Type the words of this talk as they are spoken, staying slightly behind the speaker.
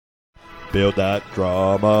Build that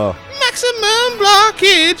drama. Maximum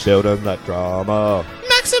blockage. Building that drama.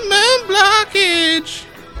 Maximum blockage.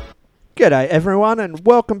 G'day everyone and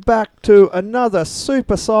welcome back to another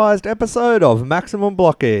supersized episode of Maximum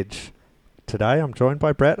Blockage. Today I'm joined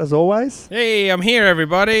by Brett as always. Hey, I'm here,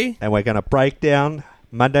 everybody. And we're going to break down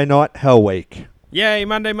Monday Night Hell Week. Yay,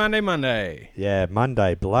 Monday, Monday, Monday. Yeah,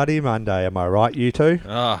 Monday, bloody Monday. Am I right, you two?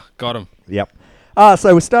 Ah, got him. Yep.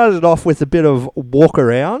 So we started off with a bit of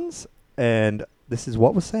walk-arounds, and this is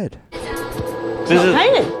what was said. This is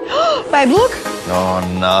painted. Babe, look.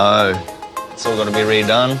 Oh no. It's all got to be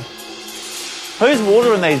redone. Who's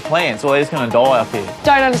watering these plants, or are they just going to die up here?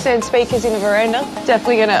 Don't understand speakers in a veranda.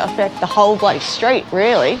 Definitely going to affect the whole bloody street,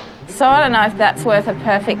 really. So I don't know if that's worth a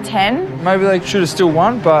perfect 10. Maybe they should have still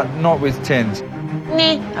won, but not with 10s.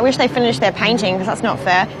 Nah, I wish they finished their painting because that's not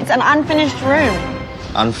fair. It's an unfinished room.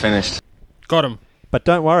 Unfinished. Got him. But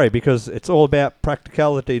don't worry, because it's all about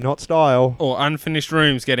practicality, not style. Or unfinished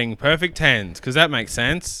rooms getting perfect 10s, because that makes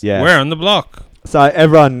sense. Yeah. We're on the block. So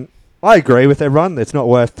everyone, I agree with everyone. It's not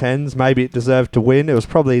worth 10s. Maybe it deserved to win. It was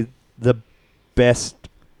probably the best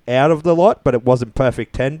out of the lot, but it wasn't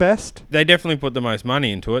perfect 10 best. They definitely put the most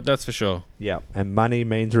money into it, that's for sure. Yeah, and money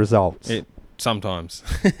means results. Sometimes.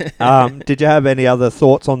 Did you have any other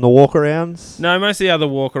thoughts on the walk-arounds? No, most of the other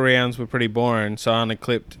walk-arounds were pretty boring, so I only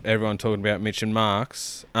clipped everyone talking about Mitch and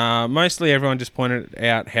Mark's. Mostly everyone just pointed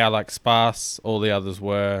out how, sparse all the others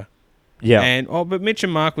were. Yeah. But Mitch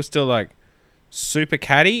and Mark were still, super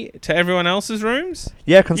catty to everyone else's rooms.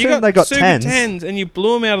 Yeah, considering they got super 10s. and you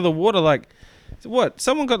blew them out of the water, what?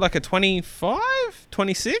 Someone got a 25?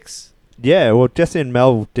 26? Yeah, well, Jesse and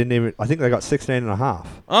Mel didn't even... I think they got 16 and a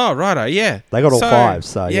half. Oh, righto, yeah. They got all 5s,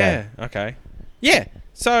 so yeah. Okay. Yeah,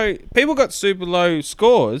 so people got super low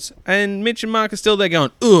scores, and Mitch and Mark are still there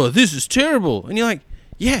going, oh, this is terrible. And you're like,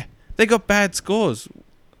 yeah, they got bad scores.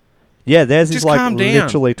 Yeah, theirs Just is calm down.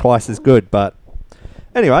 literally twice as good, but...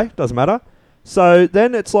 Anyway, doesn't matter. So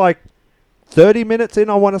then it's 30 minutes in,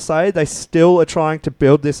 I want to say, they still are trying to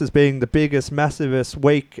build this as being the biggest, massivest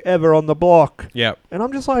week ever on the block. Yep. And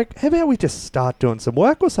I'm just like, how about we just start doing some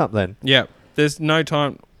work or something? Yep. There's no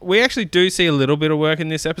time. We actually do see a little bit of work in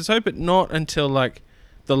this episode, but not until,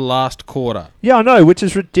 the last quarter. Yeah, I know, which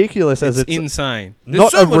is ridiculous as It's it's insane.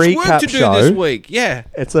 not There's so a much recap work to do show. this week. Yeah.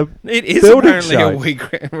 It is building apparently show. a week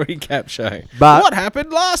recap show. But what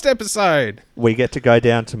happened last episode? we get to go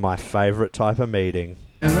down to my favourite type of meeting.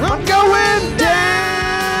 I'm going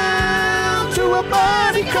down to a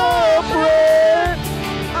body corporate.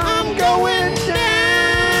 I'm going down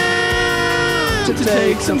to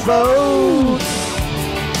take some votes.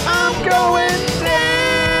 I'm going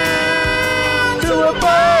down to a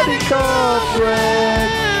body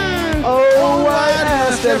corporate. Oh, I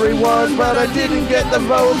asked everyone, but I didn't get the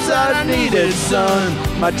votes I needed,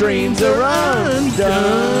 son. My dreams are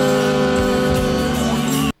undone.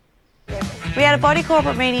 We had a body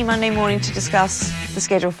corporate meeting Monday morning to discuss the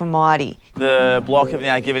schedule for Mighty. The block have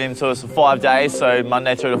now given him to us for 5 days, so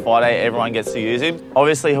Monday through to Friday, everyone gets to use him.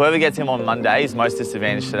 Obviously, whoever gets him on Monday is most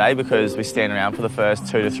disadvantaged today because we stand around for the first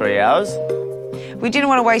 2 to 3 hours. We didn't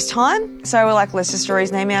want to waste time, so we're like, let's just draw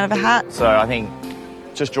his name out of a hat. So I think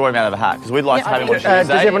just draw him out of a hat because we'd like to have him on Tuesday.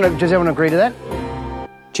 Does everyone agree to that?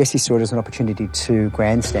 Jesse saw it as an opportunity to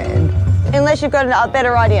grandstand. Unless you've got a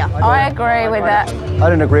better idea. I agree with that. I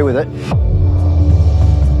don't agree with it.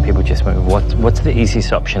 People just went, what's the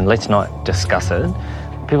easiest option? Let's not discuss it.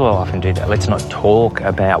 People often do that. Let's not talk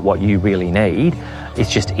about what you really need.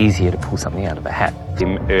 It's just easier to pull something out of a hat.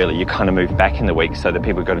 Him early, you kind of moved back in the week so that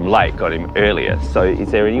people who got him late got him earlier. So is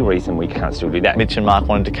there any reason we can't still do that? Mitch and Mark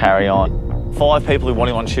wanted to carry on. 5 people who want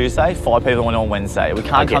him on Tuesday, 5 people who want him on Wednesday. We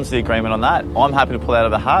can't come to the agreement on that. I'm happy to pull out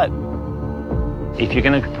of a hat. If you're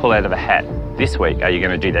going to pull out of a hat this week, are you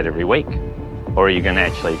going to do that every week? Or are you going to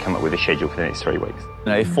actually come up with a schedule for the next 3 weeks?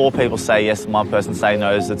 If 4 people say yes and 1 person say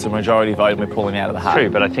no, it's a majority vote and we pull him out of the hat. True,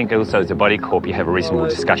 but I think also as a body corp you have a reasonable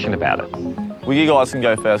discussion about it. Well, you guys can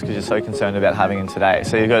go first because you're so concerned about having him today.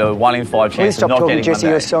 So you've got a 1 in 5 chance of not getting him Jesse,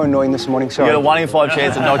 Monday. you're so annoying this morning, sorry. You've got a 1 in 5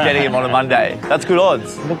 chance of not getting him on a Monday. That's good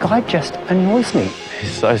odds. The guy just annoys me.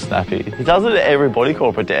 He's so snappy. He does it to every body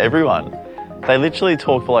corporate, to everyone. They literally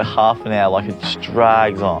talk for half an hour, it just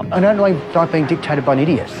drags on. I don't like being dictated by an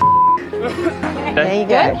idiot. There you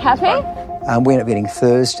go. Happy? We ended up getting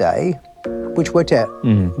Thursday, which worked out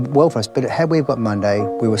well for us, but had we got Monday,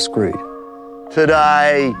 we were screwed.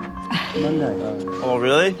 Today. Monday. Oh,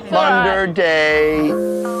 really? Monday.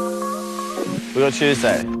 We got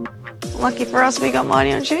Tuesday. Lucky for us, we got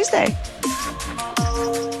Mighty on Tuesday.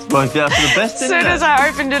 Worked out for the best, As didn't soon as I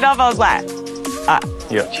opened it up, I was like,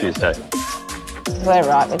 You got Tuesday. We're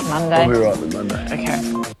right with Monday. We'll be right with Monday. okay.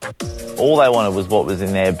 All they wanted was what was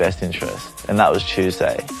in their best interest, and that was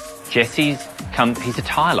Tuesday. Jesse's he's a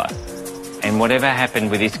tiler. And whatever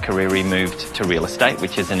happened with his career, he moved to real estate,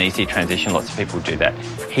 which is an easy transition. Lots of people do that.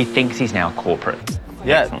 He thinks he's now corporate.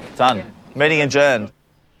 Yeah, done. Meeting adjourned.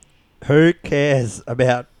 Who cares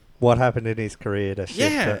about what happened in his career to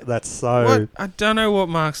shift it? That's so... What? I don't know what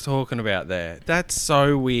Mark's talking about there. That's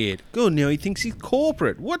so weird. Good, now he thinks he's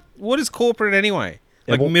corporate. What is corporate anyway?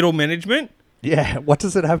 Like middle management? Yeah, what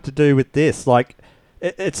does it have to do with this? Like,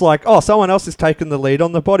 it's like, oh, someone else is taking the lead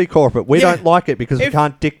on the body corporate. We don't like it because we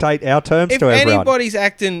can't dictate our terms to everyone. If anybody's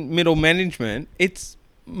acting middle management, it's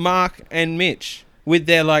Mark and Mitch with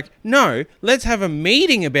their like, no, let's have a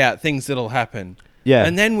meeting about things that'll happen. Yeah.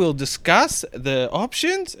 And then we'll discuss the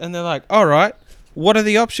options. And they're like, all right, what are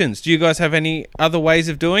the options? Do you guys have any other ways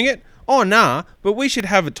of doing it? Oh, nah, but we should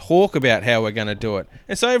have a talk about how we're going to do it.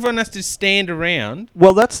 And so everyone has to stand around.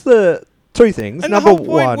 Well, that's the... Two things. And Number the whole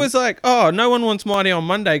point one was like, oh, no one wants Mighty on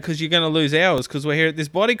Monday because you're going to lose hours because we're here at this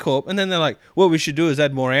Body Corp. And then they're like, what we should do is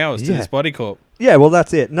add more hours to this Body Corp. Yeah, well,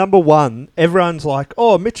 that's it. Number one, everyone's like,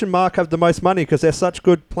 oh, Mitch and Mark have the most money because they're such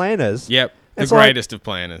good planners. Yep, the it's greatest of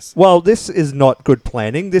planners. Well, this is not good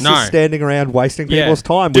planning. This is standing around wasting people's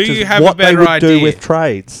time, which is have what a better they would idea? do with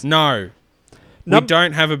trades. No. We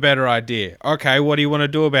don't have a better idea. Okay, what do you want to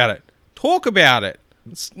do about it? Talk about it.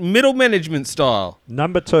 It's middle management style.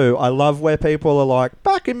 Number two, I love where people are like,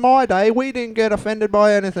 back in my day, we didn't get offended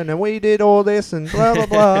by anything and we did all this and blah, blah,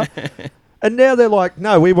 blah. And now they're like,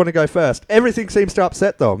 no, we want to go first. Everything seems to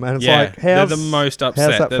upset them. And it's like, they're the most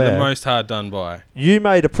upset. They're the most hard done by. You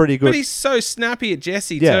made a pretty good... But he's so snappy at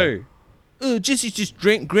Jesse too. Oh, Jesse's just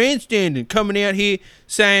grandstanding, coming out here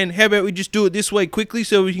saying, how about we just do it this way quickly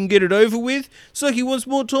so we can get it over with? It's like he wants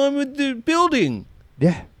more time with the building.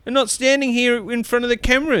 Yeah. And not standing here in front of the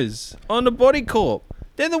cameras on the Body Corp.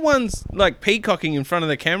 They're the ones like peacocking in front of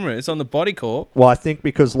the cameras on the Body Corp. Well, I think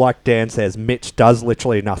because, like Dan says, Mitch does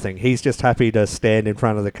literally nothing. He's just happy to stand in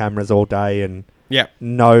front of the cameras all day and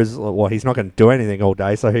knows, well, he's not going to do anything all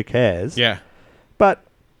day, so who cares? Yeah. But,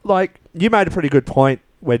 like, you made a pretty good point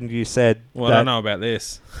when you said... Well, I don't know about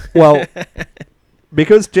this. Well...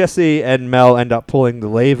 Because Jesse and Mel end up pulling the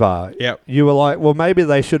lever, you were like, well, maybe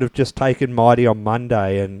they should have just taken Mighty on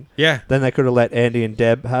Monday and then they could have let Andy and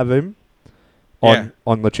Deb have him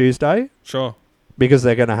on the Tuesday. Sure. Because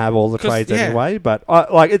they're going to have all the trades anyway. But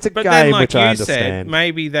it's a game then, like which I you understand. Said,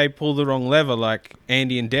 maybe they pull the wrong lever like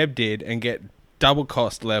Andy and Deb did and get double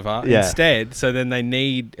cost lever instead. So then they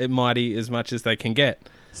need Mighty as much as they can get.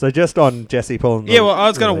 So just on Jesse pulling the well, I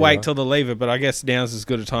was going to wait till the lever, but I guess now's as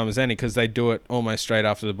good a time as any because they do it almost straight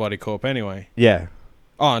after the Body Corp anyway. Yeah.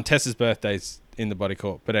 Oh, and Tessa's birthday's in the Body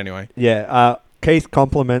Corp, but anyway. Yeah, Keith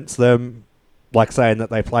compliments them, like saying that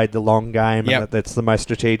they played the long game and that that's the most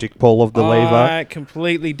strategic pull of the lever. I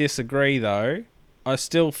completely disagree, though. I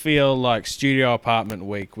still feel like Studio Apartment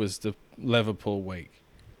Week was the lever pull week.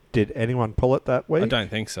 Did anyone pull it that week? I don't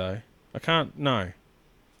think so. I can't, no.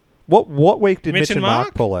 What week did Mitch and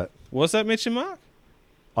Mark pull it? Was that Mitch and Mark?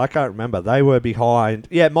 I can't remember. They were behind.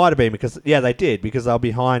 Yeah, it might have been because... Yeah, they did because they were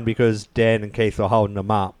behind because Dan and Keith were holding them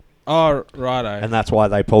up. Oh, righto. And that's why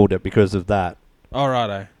they pulled it because of that. Oh,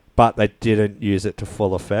 righto. But they didn't use it to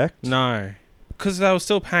full effect. No. Because they were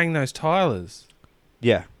still paying those tilers.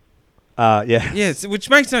 Yeah. Yeah. Yes, which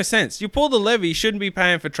makes no sense. You pull the levy, you shouldn't be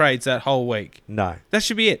paying for trades that whole week. No. That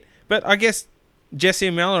should be it. But I guess... Jesse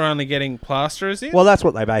and Mel are only getting plasterers in? Well, that's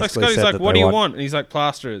what they basically Scotty's said. like, what do you want? And he's like,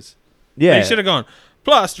 plasterers. Yeah. And he should have gone,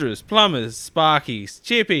 plasterers, plumbers, sparkies,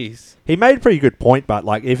 chippies. He made a pretty good point, but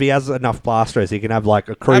like if he has enough plasterers, he can have like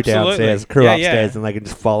a crew downstairs, a crew upstairs, and they can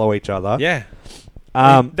just follow each other. Yeah.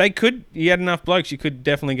 They could, you had enough blokes, you could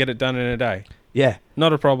definitely get it done in a day. Yeah.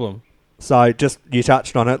 Not a problem. So just, you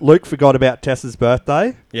touched on it. Luke forgot about Tessa's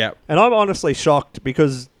birthday. Yeah. And I'm honestly shocked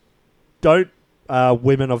because don't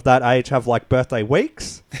women of that age have like birthday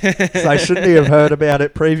weeks? So shouldn't he have heard about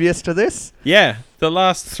it previous to this? Yeah. The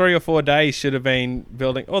last 3 or 4 days should have been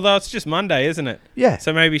building. Although it's just Monday, isn't it? Yeah.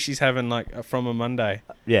 So maybe she's having like from a Monday.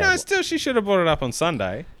 Yeah. No, still she should have brought it up on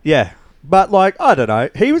Sunday. Yeah. But like, I don't know.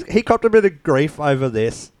 He copped a bit of grief over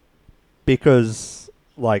this because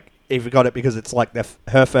like he forgot it because it's like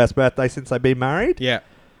her first birthday since they've been married. Yeah.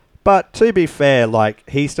 But to be fair, like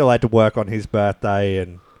he still had to work on his birthday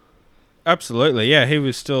and... Absolutely, yeah. He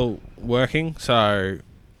was still working, so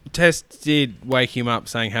Tess did wake him up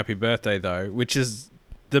saying happy birthday, though, which is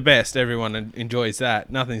the best. Everyone enjoys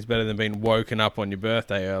that. Nothing's better than being woken up on your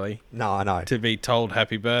birthday early. No, I know. To be told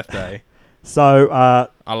happy birthday. So...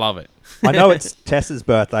 I love it. I know it's Tessa's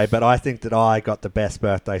birthday, but I think that I got the best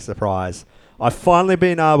birthday surprise. I've finally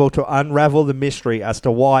been able to unravel the mystery as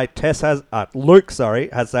to why Luke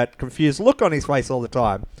has that confused look on his face all the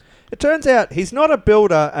time. It turns out he's not a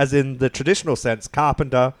builder as in the traditional sense,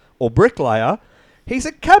 carpenter or bricklayer. He's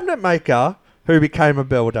a cabinet maker who became a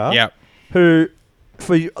builder. Yep. Who,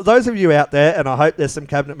 for those of you out there, and I hope there's some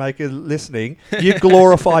cabinet makers listening, you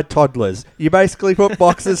glorified toddlers. You basically put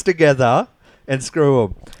boxes together and screw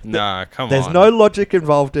them. No, come on. There's no logic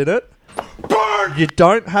involved in it. You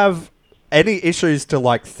don't have any issues to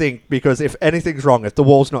like think, because if anything's wrong, if the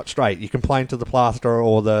wall's not straight, you complain to the plasterer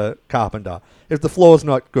or the carpenter. If the floor's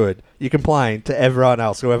not good, you complain to everyone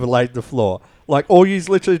else, whoever laid the floor. Like, all you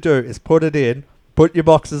literally do is put it in, put your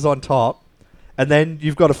boxes on top, and then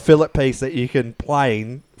you've got a fillet piece that you can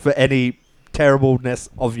plane for any terribleness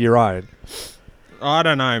of your own. I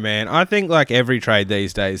don't know, man. I think like every trade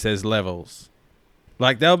these days, there's levels.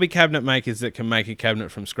 Like, there'll be cabinet makers that can make a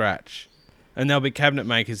cabinet from scratch. And there'll be cabinet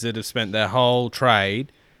makers that have spent their whole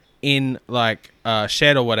trade in, like, a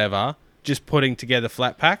shed or whatever, just putting together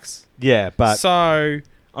flat packs. Yeah, but... So,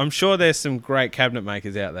 I'm sure there's some great cabinet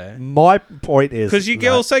makers out there. My point is... Because you can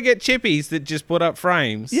also get chippies that just put up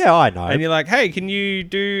frames. Yeah, I know. And you're like, hey, can you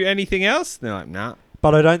do anything else? And they're like, nah.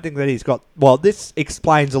 But I don't think that he's got... Well, this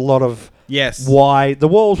explains a lot of... Yes. Why the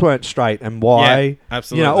walls weren't straight and why... Yeah,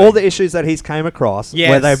 absolutely. You know, all the issues that he's came across,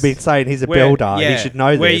 where they've been saying he's a builder, he should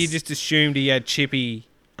know where this. you just assumed he had chippy...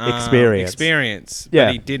 experience.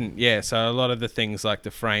 But he didn't. Yeah, so a lot of the things like the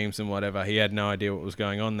frames and whatever, he had no idea what was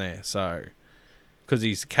going on there. So, because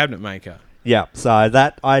he's a cabinet maker. Yeah, so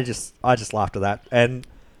that I just laughed at that, and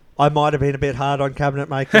I might have been a bit hard on cabinet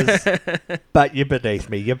makers, but you're beneath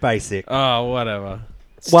me. You're basic. Oh, whatever.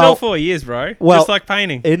 Still 4 years, bro. Well, just like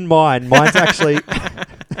painting. In mine's actually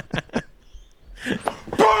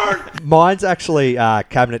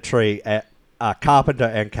cabinetry. Carpenter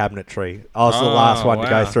and cabinetry. I was the last one to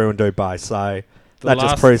go through and do both, so that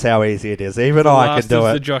just proves how easy it is. Even I can do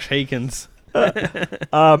it. The Josh Heekins.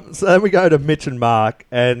 So then we go to Mitch and Mark,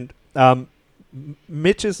 and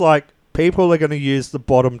Mitch is like, people are going to use the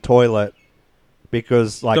bottom toilet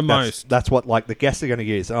because like that's what like the guests are going to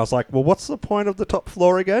use. And I was like, well, what's the point of the top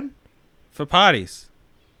floor again? For parties.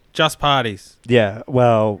 Just parties. Yeah,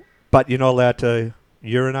 well, but you're not allowed to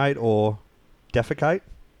urinate or defecate.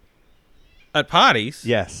 At parties?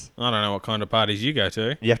 Yes. I don't know what kind of parties you go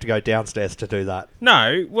to. You have to go downstairs to do that.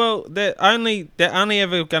 No, well, they're only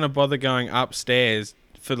ever going to bother going upstairs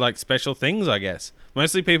for like special things, I guess.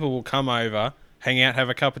 Mostly people will come over, hang out, have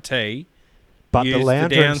a cup of tea. But the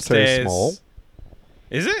lounge room's too small.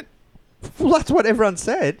 Is it? Well, that's what everyone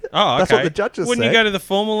said. Oh, okay. That's what the judges Wouldn't said. you go to the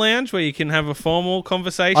formal lounge where you can have a formal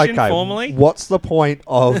conversation formally? What's the point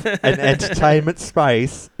of an entertainment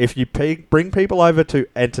space if you bring people over to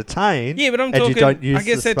entertain? Yeah, but I'm and talking. You don't use I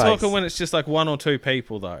guess they're space? talking when it's just like one or two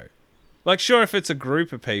people, though. Like, sure, if it's a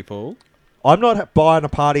group of people. I'm not buying a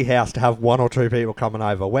party house to have one or two people coming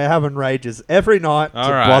over. We're having rages every night to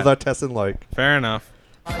bother Tess and Luke. Fair enough.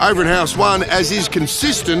 Over at House 1, as is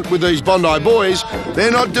consistent with these Bondi boys,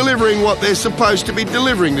 they're not delivering what they're supposed to be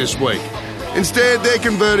delivering this week. Instead, they're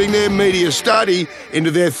converting their media study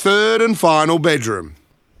into their third and final bedroom.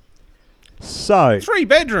 So 3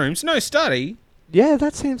 bedrooms, no study? Yeah,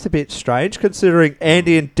 that seems a bit strange, considering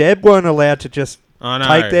Andy and Deb weren't allowed to just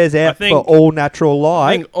take theirs out for all natural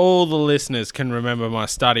light. I think all the listeners can remember my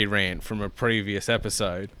study rant from a previous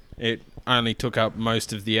episode. It only took up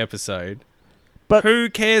most of the episode. But who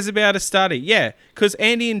cares about a study? Yeah, because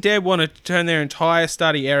Andy and Deb wanted to turn their entire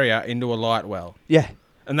study area into a light well. Yeah.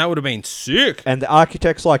 And that would have been sick. And the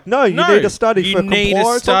architect's like, no, you need a study for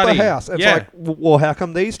compliance of the house. And it's like, well, how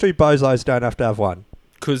come these two bozos don't have to have one?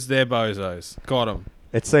 Because they're bozos. Got them.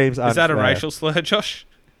 It seems unfair. Is that a racial slur, Josh?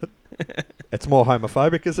 It's more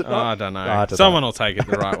homophobic, is it not? I don't know. Someone will take it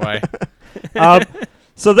the right way.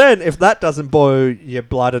 So then, if that doesn't boil your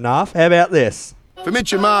blood enough, how about this? For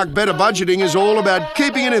Mitch and Mark, better budgeting is all about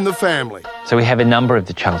keeping it in the family. So we have a number of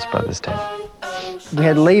the Charles Brothers team. We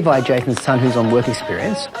had Levi, Jason's son, who's on work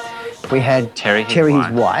experience. We had Terry, his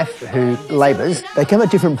wife, who labours. They come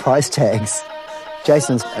at different price tags.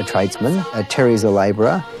 Jason's a tradesman, Terry's a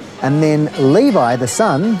labourer. And then Levi, the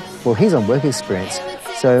son, well, he's on work experience.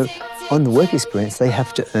 So on the work experience, they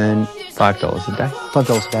have to earn $5 a day.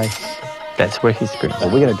 $5 a day. That's work experience. So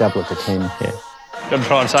we're going to double it to 10. Yeah. Got to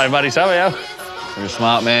try and save money somehow. You're a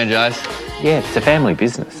smart man, Jace. Yeah, it's a family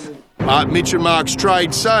business. But Mitch and Mark's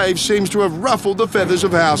trade save seems to have ruffled the feathers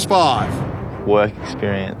of House 5. Work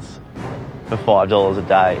experience for $5 a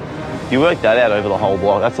day. You work that out over the whole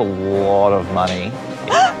block, that's a lot of money.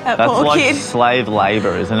 That's like kid. slave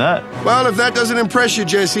labour, isn't it? Well, if that doesn't impress you,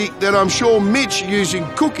 Jesse, then I'm sure Mitch using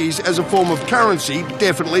cookies as a form of currency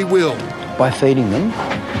definitely will. by feeding them,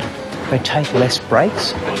 they take less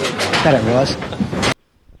breaks. They don't realise.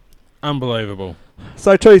 Unbelievable.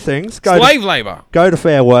 So two things. Slave labour. Go to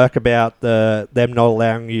Fair Work about them not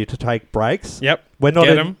allowing you to take breaks. Yep. We're not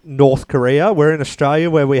Get in 'em. North Korea. We're in Australia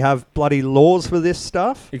where we have bloody laws for this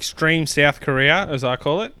stuff. Extreme South Korea, as I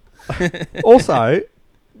call it. Also,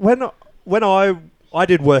 when I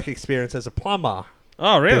did work experience as a plumber.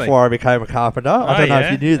 Oh, really? Before I became a carpenter. I don't know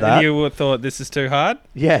if you knew that. And you thought this is too hard?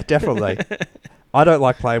 Yeah, definitely. I don't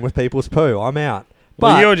like playing with people's poo. I'm out.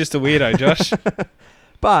 Well, But you're just a weirdo, Josh.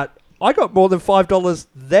 But I got more than $5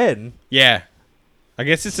 then. Yeah. I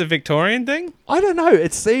guess it's a Victorian thing? I don't know.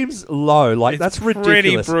 It seems low. Like, that's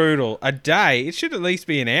ridiculous. Pretty brutal. A day? It should at least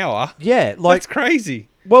be an hour. Yeah. Like, that's crazy.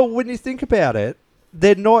 Well, when you think about it,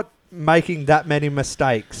 they're not making that many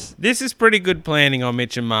mistakes. This is pretty good planning on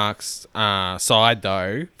Mitch and Mark's side,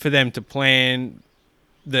 though, for them to plan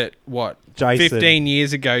that, Jason. 15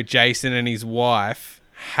 years ago, Jason and his wife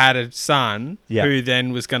had a son who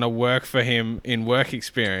then was going to work for him in work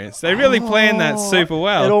experience. They really planned that super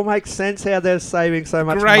well. It all makes sense how they're saving so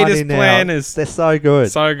much Greatest money now. planners. They're so good.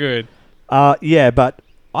 So good. Yeah, but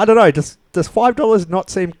I don't know. Does $5 not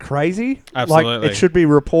seem crazy? Absolutely. Like, it should be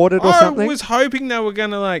reported or something? I was hoping they were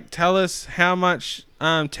going to tell us how much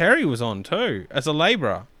Terry was on too as a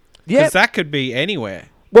labourer. Yeah. Because that could be anywhere.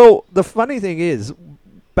 Well, the funny thing is,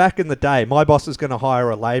 back in the day, my boss was going to hire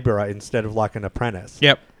a labourer instead of an apprentice.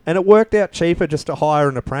 Yep. And it worked out cheaper just to hire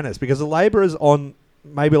an apprentice because a labourer's on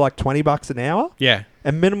maybe $20 an hour. Yeah.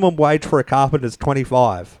 And minimum wage for a carpenter is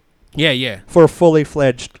 $25. Yeah, yeah. For a fully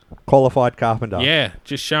fledged qualified carpenter. Yeah,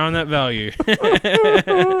 just showing that value.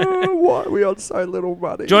 Why are we on so little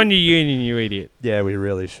money? Join your union, you idiot. Yeah, we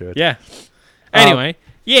really should. Yeah. Anyway,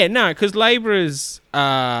 because labourers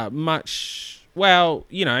are much... Well,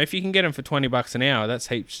 if you can get them for $20 an hour, that's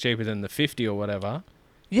heaps cheaper than the 50 or whatever.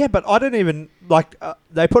 Yeah, but I don't even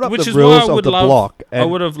they put up Which the is rules why of the block. I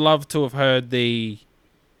would have loved to have heard the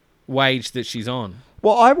wage that she's on.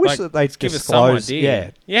 Well, I wish that they'd give us some disclose.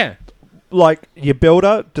 idea. Yeah. Like your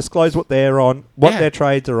builder, disclose what they're on, what their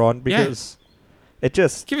trades are on, because it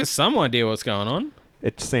just give us some idea what's going on.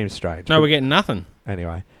 It seems strange. No, we're getting nothing.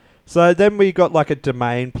 Anyway. So then we got a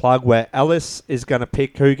domain plug where Alice is going to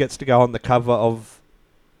pick who gets to go on the cover of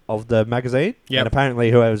the magazine. Yep. And apparently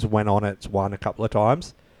whoever's went on it's won a couple of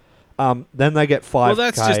times. Then they get 5K. Well,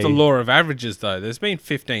 that's just the law of averages, though. There's been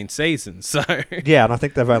 15 seasons, so... Yeah, and I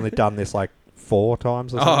think they've only done this 4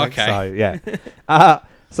 times or something. Oh, okay. So, yeah.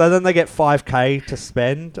 So then they get 5K to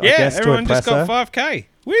spend, I guess, to impress everyone just got 5K.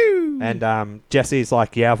 Woo! And Jesse's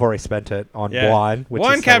like, yeah, I've already spent it on wine, which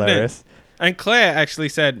wine is cabinet. hilarious. And Claire actually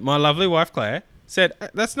said, my lovely wife Claire, said,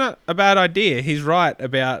 that's not a bad idea. He's right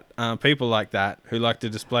about people like that who like to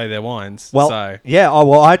display their wines. Well, so. yeah,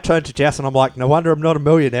 I turned to Jess and I'm like, no wonder I'm not a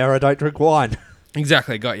millionaire, I don't drink wine.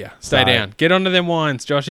 Exactly, got you. Stay down. Get onto them wines,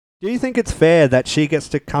 Josh. Do you think it's fair that she gets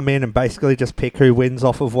to come in and basically just pick who wins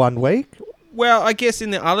off of 1 week? Well, I guess in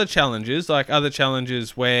the other challenges,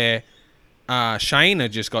 where Shayna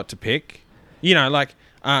just got to pick,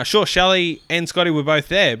 sure, Shelley and Scotty were both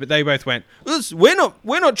there, but they both went, we're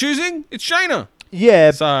not choosing, it's Shayna.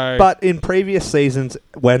 Yeah, so, but in previous seasons,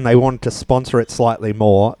 when they wanted to sponsor it slightly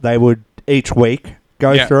more, they would each week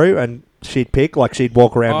go through and she'd pick, she'd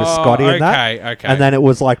walk around with Scotty and that. Okay. And then it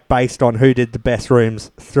was based on who did the best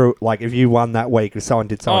rooms through, if you won that week, if someone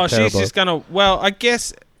did something terrible. She's just going to, I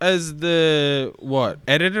guess as the,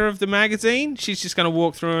 editor of the magazine, she's just going to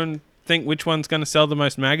walk through and think which one's going to sell the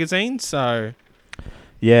most magazines, so...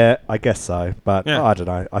 Yeah, I guess so, but I don't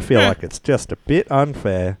know. I feel like it's just a bit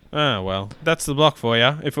unfair. Oh, well, that's the block for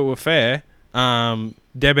you. If it were fair,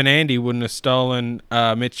 Deb and Andy wouldn't have stolen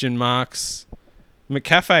Mitch and Mark's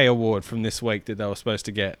McCafe award from this week that they were supposed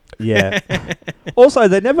to get. Yeah. Also,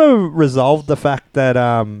 they never resolved the fact that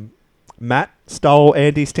Matt stole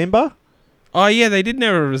Andy's timber. Oh, yeah, they did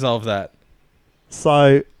never resolve that.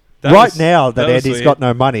 So... now that Andy's got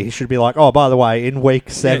no money, he should be like, oh, by the way, in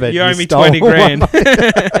week 7, you owe me 20 grand.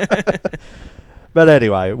 But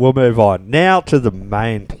anyway, we'll move on. Now to the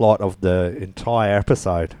main plot of the entire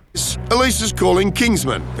episode. Elise is calling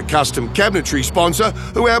Kingsman, the custom cabinetry sponsor,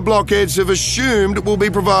 who our blockheads have assumed will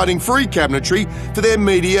be providing free cabinetry for their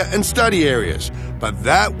media and study areas. But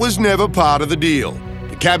that was never part of the deal.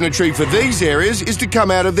 The cabinetry for these areas is to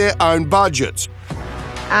come out of their own budgets.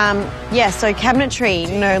 So cabinetry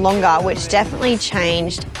no longer, which definitely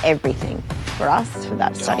changed everything for us for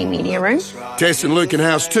that study media room. Tess and Luke and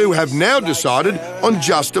House 2 have now decided on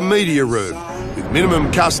just a media room, with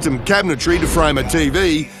minimum custom cabinetry to frame a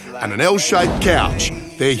TV and an L-shaped couch.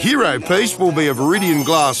 Their hero piece will be a Viridian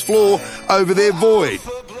glass floor over their void.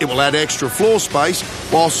 It will add extra floor space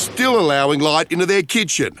while still allowing light into their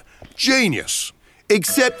kitchen. Genius.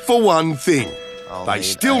 Except for one thing. They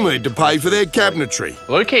still need to pay for their cabinetry.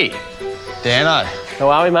 Lukey. Dano. How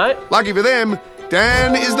are we, mate? Lucky for them,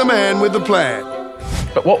 Dan is the man with the plan.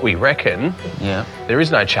 But what we reckon, Yeah. there is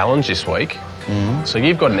no challenge this week. So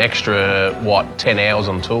you've got an extra, 10 hours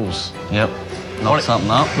on tools. Yep. Knock something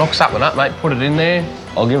up. Knock something up, mate. Put it in there.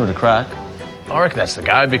 I'll give it a crack. I reckon that's the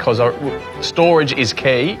go because storage is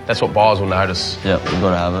key. That's what buyers will notice. Yep, we've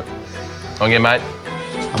got to have it. On you, mate.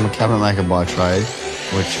 I'm a cabinet maker by trade,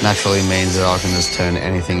 which naturally means that I can just turn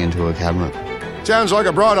anything into a cabinet. Sounds like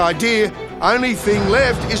a bright idea. Only thing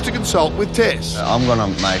left is to consult with Tess. I'm going to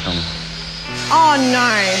make them. Oh,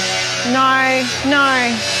 no. No.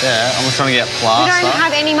 Yeah, I'm just trying to get You plaster. don't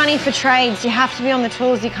have any money for trades. You have to be on the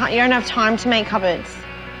tools. You don't have time to make cupboards.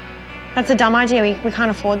 That's a dumb idea. We can't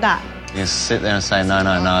afford that. You sit there and say no,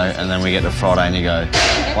 and then we get to Friday and you go,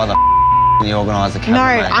 why the f*** you organise a cabinet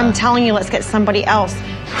No, maker? I'm telling you, let's get somebody else.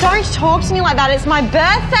 Don't talk to me like that. It's my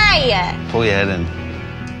birthday. Pull your head in.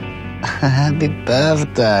 Happy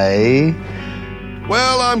birthday.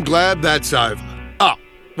 Well, I'm glad that's over. Oh,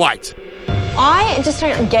 wait. I just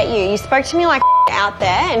don't get you. You spoke to me like out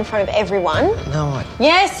there in front of everyone. No,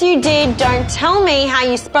 Yes, you did. Don't tell me how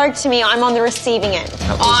you spoke to me. I'm on the receiving end.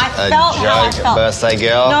 I a felt how I joke, felt. birthday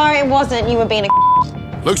girl. No, it wasn't. You were being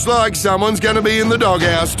a Looks like someone's going to be in the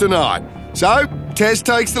doghouse tonight. So, Tess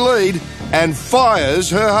takes the lead and fires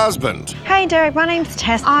her husband. Hey Derek, my name's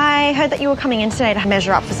Tess. I heard that you were coming in today to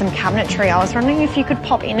measure up for some cabinetry. I was wondering if you could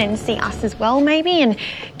pop in and see us as well maybe and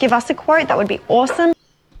give us a quote. That would be awesome.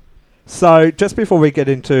 So, just before we get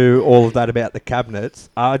into all of that about the cabinets,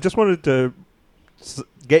 I just wanted to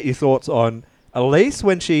get your thoughts on Elise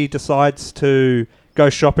when she decides to go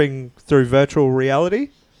shopping through virtual reality.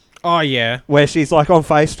 Oh, yeah. Where she's like on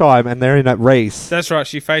FaceTime and they're in at Reese. That's right.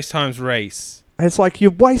 She FaceTimes Reese. And it's like,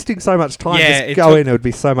 you're wasting so much time. Yeah, Just go in, it would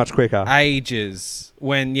be so much quicker. Ages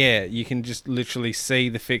when, you can just literally see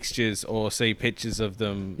the fixtures or see pictures of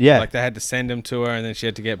them. Yeah. Like they had to send them to her and then she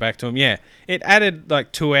had to get back to them. Yeah. It added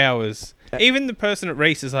like 2 hours. Even the person at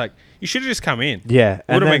Reese is like, you should have just come in. Yeah.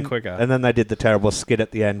 Would have been quicker. And then they did the terrible skit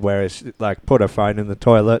at the end where it's like, put her phone in the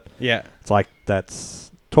toilet. Yeah. It's like,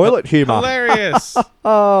 that's toilet humour. Hilarious.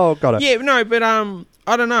 Oh, got it. Yeah, no, but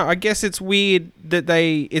I don't know. I guess it's weird that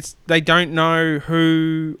they don't know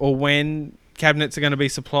who or when cabinets are going to be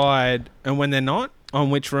supplied and when they're not on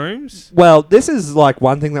which rooms. Well, this is like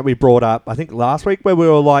one thing that we brought up, I think last week, where we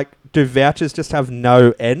were like, do vouchers just have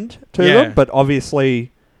no end to them? But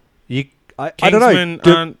obviously, I don't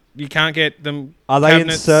know. You can't get them. Are they in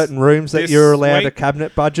certain rooms that you're allowed a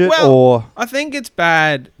cabinet budget? Or I think it's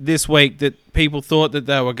bad this week that people thought that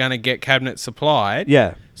they were going to get cabinets supplied.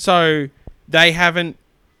 Yeah. So they haven't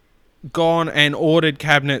gone and ordered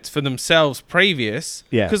cabinets for themselves previous.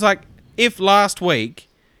 Yeah. Because like if last week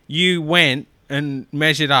you went and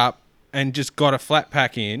measured up and just got a flat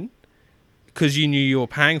pack in because you knew you were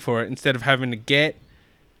paying for it instead of having to get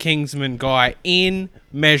Kingsman guy in,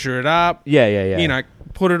 measure it up. Yeah. You know,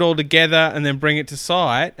 put it all together and then bring it to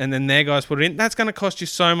site and then their guys put it in. That's going to cost you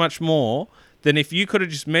so much more than if you could have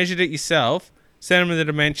just measured it yourself, sent them the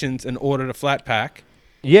dimensions and ordered a flat pack.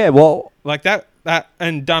 Yeah, well, like that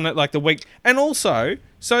and done it like the week. And also,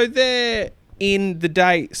 so they're in the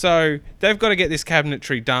day, so they've got to get this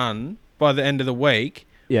cabinetry done by the end of the week.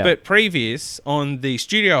 Yeah. But previous on the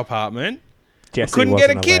studio apartment, Jesse couldn't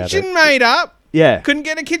get a wasn't allowed kitchen it. made up. Yeah. Couldn't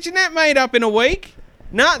get a kitchenette made up in a week.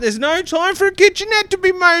 Nah, there's no time for a kitchenette to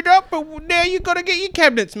be made up, but now you've got to get your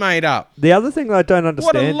cabinets made up. The other thing that I don't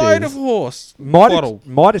understand What a load is of horse.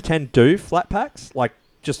 Mitre 10 do flat packs, like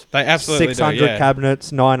just they absolutely 600 do, yeah.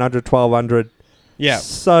 cabinets, 900, 1200. Yeah.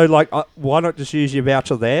 So, like, why not just use your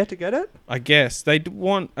voucher there to get it? I guess. They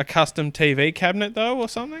want a custom TV cabinet, though, or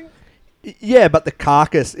something? Yeah, but the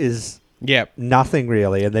carcass is Yep. nothing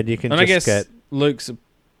really, and then you can And just I guess get... Luke's a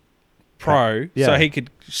pro, Yeah. so he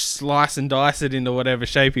could slice and dice it into whatever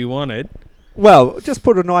shape he wanted. Well, just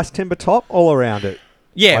put a nice timber top all around it.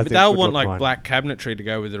 Yeah, I but think they'll would want look like fine. black cabinetry to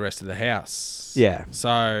go with the rest of the house. Yeah.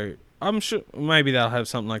 So I'm sure maybe they'll have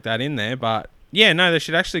something like that in there, but yeah, no, they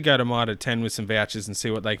should actually go to Mitre 10 with some vouchers and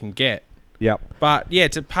see what they can get. Yep. But yeah,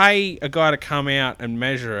 to pay a guy to come out and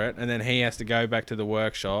measure it, and then he has to go back to the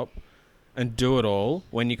workshop and do it all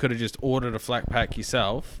when you could have just ordered a flat pack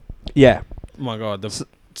yourself. Yeah. Oh my God,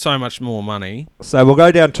 so much more money. So we'll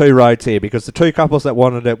go down two roads here because the two couples that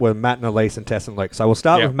wanted it were Matt and Elise and Tess and Luke. So we'll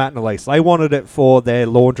start Yep. with Matt and Elise. They wanted it for their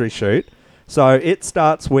laundry shoot. So it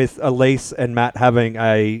starts with Elise and Matt having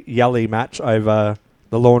a yelly match over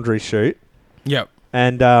the laundry shoot. Yep.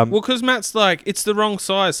 And well, because Matt's like, it's the wrong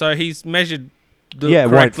size, so he's measured Yeah, it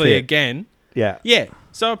won't correctly fit. again. Yeah. Yeah.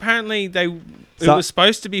 So apparently it So- was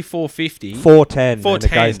supposed to be 450. 410, and it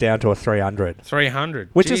 410. goes down to a 300. 300.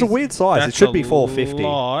 Which is a Jeez, weird size. It that's should be a 450.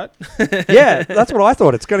 lot. Yeah, that's what I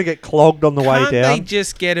thought. It's going to get clogged on the way Can't down. they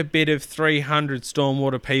just get a bit of 300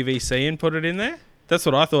 stormwater PVC and put it in there? That's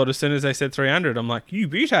what I thought as soon as they said 300. I'm like, you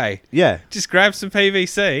beauty. Yeah. Just grab some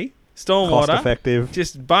PVC, stormwater. Cost effective.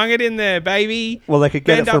 Just bung it in there, baby. Well, they could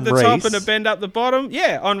get bend it up from the top Reese. and a bend up the bottom.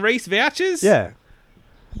 Yeah, on Reese vouchers. Yeah.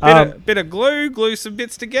 Bit of glue some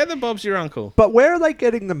bits together. Bob's your uncle. But where are they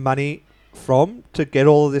getting the money from to get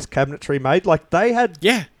all of this cabinetry made? Like, they had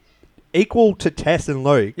equal to Tess and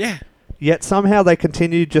Luke. Yeah. Yet somehow they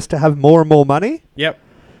continue just to have more and more money. Yep.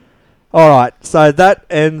 All right, so that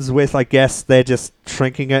ends with, I guess, they're just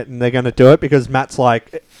shrinking it and they're going to do it because Matt's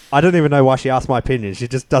like, I don't even know why she asked my opinion. She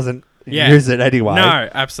just doesn't use it anyway. No,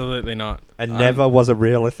 absolutely not. And never was a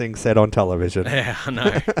real thing said on television. Yeah, I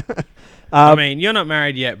know. I mean, you're not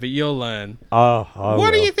married yet, but you'll learn. Oh, I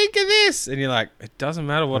what do will. you think of this? And you're like, it doesn't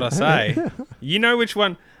matter what I say. You know which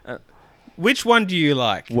one. Which one do you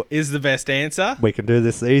like? Is the best answer? We can do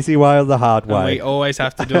this the easy way or the hard And way. we always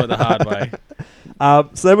have to do it the hard way.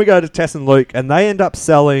 So then we go to Tess and Luke, and they end up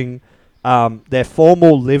selling their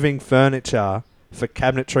formal living furniture for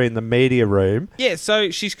cabinetry in the media room Yeah,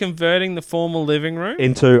 so she's converting the formal living room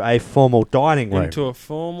into a formal dining room. into a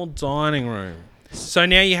formal dining room. So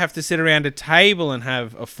now you have to sit around a table and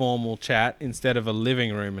have a formal chat instead of a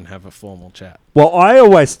living room and have a formal chat. Well, I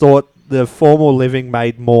always thought the formal living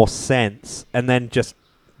made more sense, and then just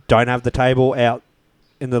don't have the table out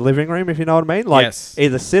in the living room, if you know what I mean. Like, Yes.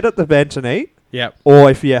 either sit at the bench and eat, Yep. or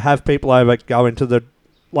if you have people over, go into the...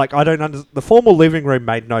 Like, I don't understand. The formal living room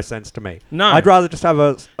made no sense to me. No. I'd rather just have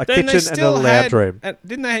a Then they kitchen and a still lounge had- room.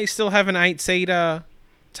 Didn't they still have an 8-seater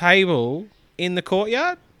table in the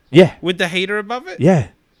courtyard? Yeah. With the heater above it? Yeah.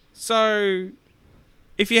 So,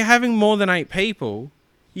 if you're having more than 8 people,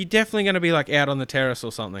 you're definitely going to be like out on the terrace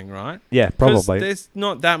or something, right? Yeah, 'Cause probably. there's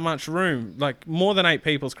not that much room. Like, more than 8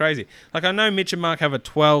 people's crazy. Like, I know Mitch and Mark have a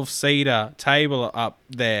 12-seater table up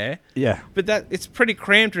there. Yeah. But it's pretty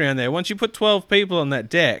cramped around there. Once you put 12 people on that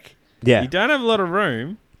deck, Yeah. you don't have a lot of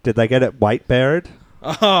room. Did they get it weight beared?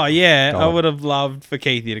 Oh, yeah. I God. would have loved for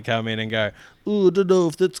Keithy to come in and go, oh, I don't know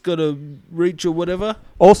if that's going to reach or whatever.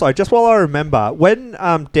 Also, just while I remember, when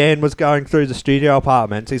Dan was going through the studio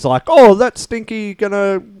apartments, he's like, oh, that's stinky,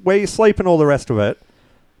 where you sleep and all the rest of it.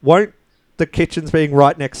 Won't the kitchens being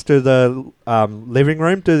right next to the living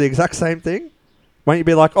room do the exact same thing? Won't you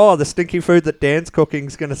be like, oh, the stinky food that Dan's cooking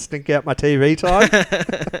is going to stink out my TV time?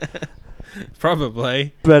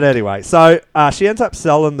 Probably. But anyway, so she ends up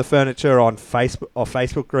selling the furniture on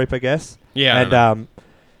Facebook group, I guess. Yeah, I And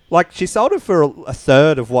like, she sold it for a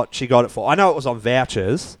third of what she got it for. I know it was on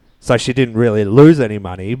vouchers, so she didn't really lose any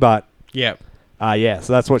money, but Yep. yeah,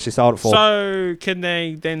 so that's what she sold it for. So, can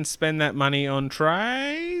they then spend that money on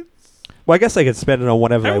trades? Well, I guess they could spend it on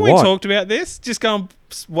whatever Haven't they we want. talked about this? Just go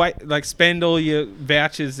and spend all your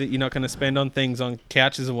vouchers that you're not going to spend on things on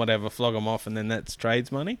couches and whatever, flog them off, and then that's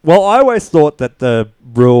trades money? Well, I always thought that the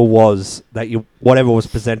rule was that whatever was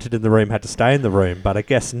presented in the room had to stay in the room, but I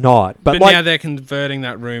guess not. But like, now they're converting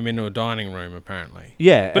that room into a dining room, apparently.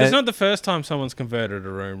 Yeah, But it's and- not the first time someone's converted a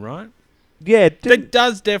room, right? yeah, It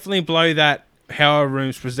does definitely blow that how a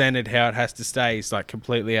room's presented, how it has to stay is like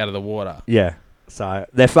completely out of the water. yeah. So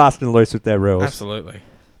they're fast and loose with their rules. Absolutely.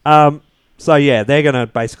 So yeah, they're gonna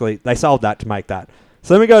they sold that to make that.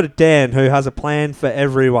 So then we go to Dan, who has a plan for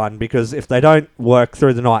everyone, because if they don't work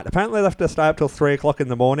through the night, apparently they have to stay up till 3 o'clock in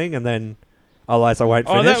the morning, and then otherwise I won't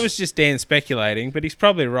finish. Oh, that was just Dan speculating, but he's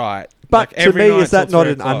probably right. But Like, to every me, night is that till not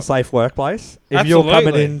 3 an o'clock. unsafe workplace? If you're coming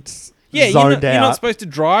Absolutely. in Yeah, zoned you're out, not supposed to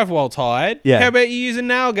drive while tired. Yeah. How about you use a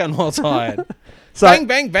nail gun while tired? So- bang,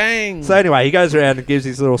 bang, bang. So anyway, he goes around and gives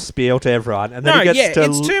his little spiel to everyone, and then No, he gets yeah, to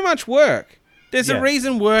it's too much work. There's Yeah. a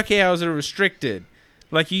reason work hours are restricted.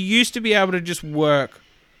 Like, you used to be able to just work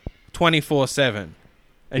 24/7,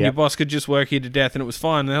 and your Yep. boss could just work you to death, and it was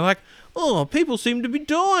fine. And they're like, oh, people seem to be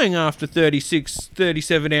dying after 36,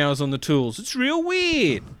 37 hours on the tools. It's real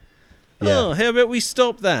weird. Yeah. Oh, how about we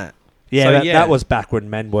stop that? Yeah, So, that was back when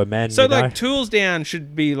men were men. So, you know? like, tools down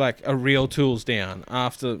should be, like, a real tools down.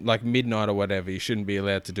 After, like, midnight or whatever, you shouldn't be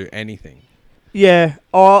allowed to do anything. Yeah.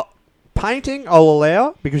 Painting, I'll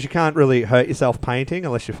allow, because you can't really hurt yourself painting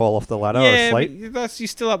unless you fall off the ladder or Yeah, asleep. but you're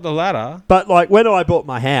still up the ladder. But, like, when I bought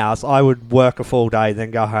my house, I would work a full day,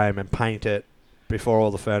 then go home and paint it before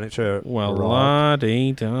all the furniture Well, arrived.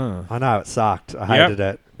 la-dee-da. I know, it sucked. I Yep. hated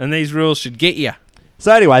it. And these rules should get you.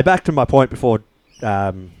 So anyway, back to my point before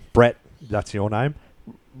Brett, that's your name,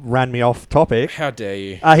 ran me off topic. How dare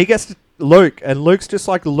you? He gets Luke, and Luke's just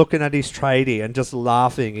like looking at his tradie and just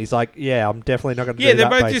laughing. He's like, yeah, I'm definitely not going to do that. Yeah, they're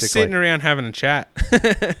both basically. just sitting around having a chat.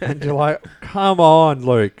 And you're like, come on,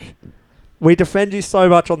 Luke. We defend you so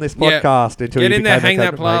much on this podcast until Get you in there, became hang a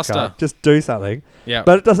that maker. plaster. Just do something. Yeah.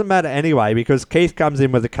 But it doesn't matter anyway because Keith comes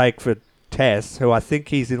in with a cake for Tess, who I think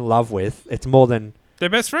he's in love with. It's more than They're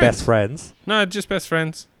best friends. best friends. No, just best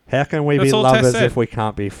friends. How can we That's be all Tess lovers said. if we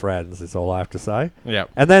can't be friends, is all I have to say. Yep.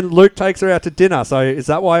 And then Luke takes her out to dinner. So is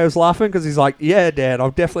that why I was laughing? Because he's like, yeah, Dad,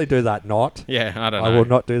 I'll definitely do that. Not. Yeah, I don't know. I will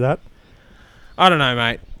not do that. I don't know,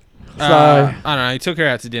 mate. So- I don't know. He took her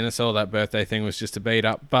out to dinner, so all that birthday thing was just a beat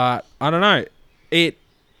up. But I don't know.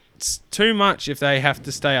 It's too much if they have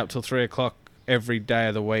to stay up till 3 o'clock every day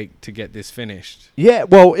of the week to get this finished. Yeah,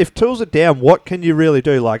 well, if tools are down, what can you really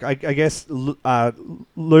do? Like, I guess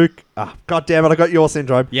Luke... God damn it, I got your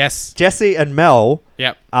syndrome. Yes. Jesse and Mel,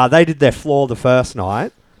 Yep. they did their floor the first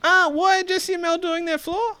night. Why are Jesse and Mel doing their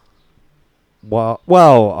floor? Well,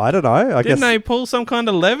 I don't know. I Didn't guess... they pull some kind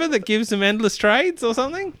of lever that gives them endless trades or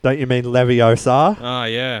something? Don't you mean Leviosa? Oh,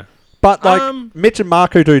 yeah. But, like, Mitch and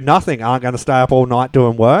Mark, who do nothing, aren't going to stay up all night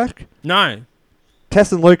doing work. No.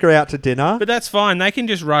 Tess and Luke are out to dinner. But that's fine. They can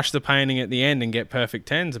just rush the painting at the end and get perfect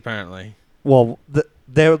 10s, apparently. Well,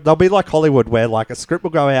 they'll be like Hollywood, where like a script will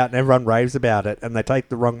go out and everyone raves about it, and they take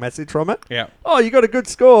the wrong message from it. Yeah. Oh, you got a good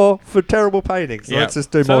score for terrible painting, so let's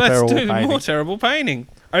just do more terrible painting. More terrible painting.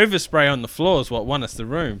 Overspray on the floor is what won us the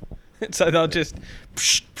room. So they'll just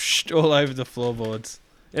psh all over the floorboards.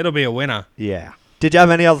 It'll be a winner. Yeah. Did you have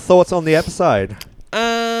any other thoughts on the episode?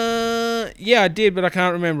 Yeah, I did, but I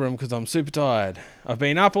can't remember them because I'm super tired. I've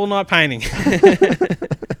been up all night painting.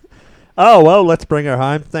 Oh, well, let's bring her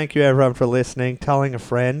home. Thank you, everyone, for listening, telling a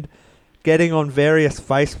friend, getting on various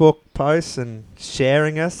Facebook posts and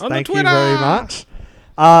sharing us. On the Thank you Twitter. very much.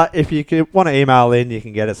 If you want to email in, you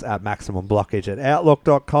can get us at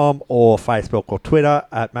maximumblockage@outlook.com or Facebook or Twitter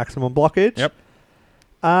at maximumblockage. Yep.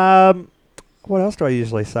 What else do I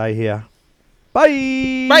usually say here?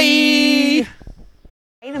 Bye! Bye!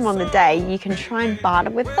 Pay them on the day, you can try and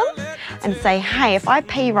barter with them and say, hey, if I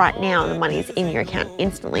pay you right now and the money's in your account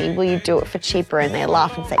instantly, will you do it for cheaper? And they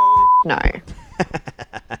laugh and say, no.